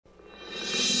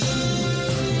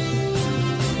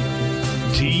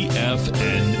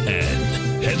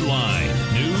TFNN. Headline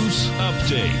News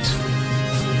Update.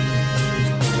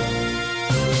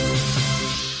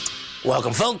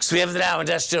 Welcome, folks. We have the Dow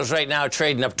Industrials right now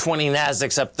trading up 20,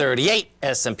 Nasdaq's up 38,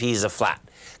 S&P's are flat.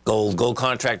 Gold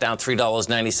contract down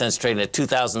 $3.90, trading at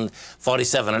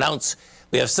 $2,047 an ounce.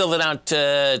 We have silver down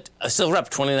silver up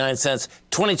 29 cents,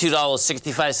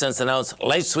 $22.65 an ounce.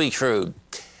 Light sweet crude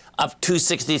up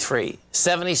 $2.63,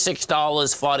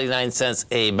 $76.49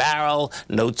 a barrel.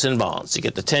 Notes and bonds. You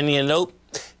get the 10-year note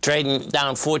trading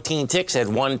down 14 ticks at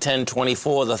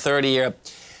 110.24. The 30-year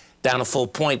down a full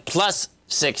point plus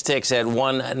 6 ticks at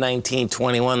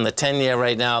 119.21. The 10-year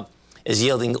right now is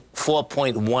yielding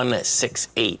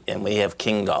 4.168, and we have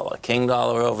King Dollar. King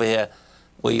Dollar over here.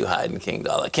 Where you hiding, King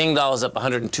Dollar? King Dollar's up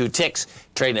 102 ticks,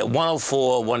 trading at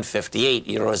 104, 158.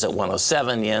 Euros at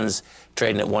 107. Yen's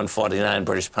trading at 149.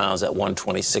 British pounds at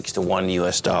 126 to 1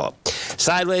 U.S. dollar.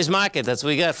 Sideways market. That's what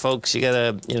we got, folks. You got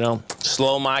a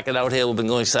slow market out here. We've been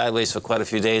going sideways for quite a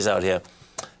few days out here.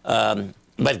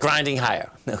 But grinding higher,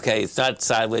 okay? It's not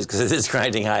sideways because it is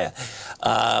grinding higher.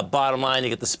 Bottom line, you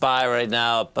get the SPY right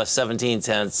now up 17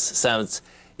 cents.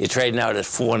 You're trading out at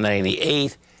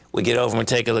 498. We get over and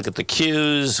take a look at the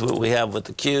Qs, what we have with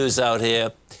the Qs out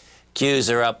here. Qs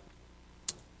are up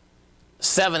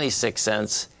 76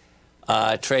 cents,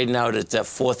 trading out at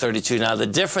 432. Now, the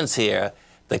difference here,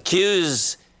 the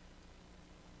Qs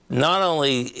not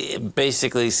only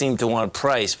basically seem to want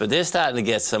price, but they're starting to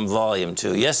get some volume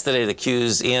too. Yesterday, the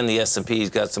Qs and the S&Ps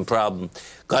got some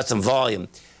volume.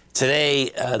 Today,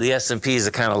 the S&Ps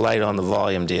are kind of light on the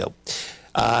volume deal.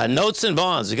 Notes and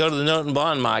bonds. We go to the note and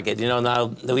bond market.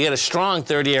 Now we had a strong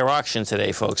 30-year auction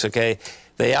today, folks, okay?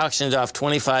 They auctioned off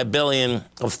 $25 billion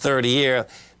of 30-year.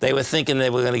 They were thinking they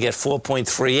were going to get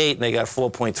 4.38, and they got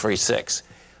 4.36.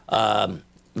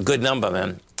 Good number,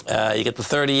 man. You get the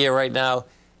 30-year right now.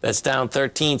 That's down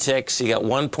 13 ticks. You got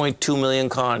 1.2 million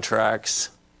contracts.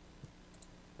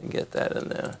 Get that in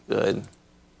there. Good.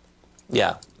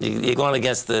 Yeah, you're going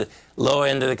against the lower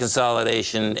end of the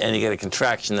consolidation, and you get a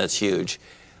contraction that's huge.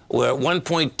 We're at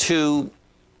 1.2,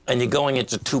 and you're going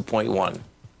into 2.1.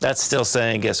 That's still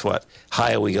saying, guess what?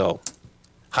 Higher we go.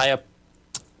 Higher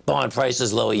bond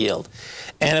prices, lower yield.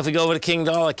 And if we go over to King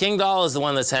Dollar is the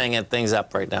one that's hanging things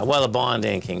up right now. Well, the bond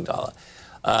and King Dollar.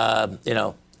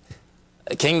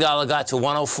 King Dollar got to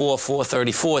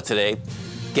 104.434 today.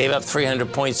 Gave up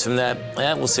 300 points from that.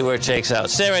 Yeah, we'll see where it shakes out.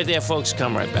 Stay right there, folks.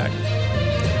 Come right back.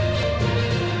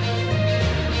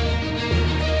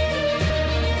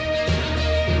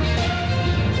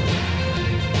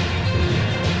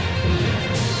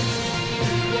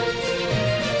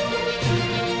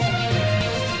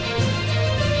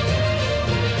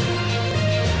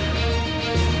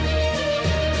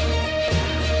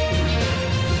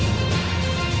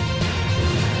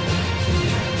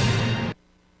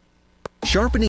 Sharpening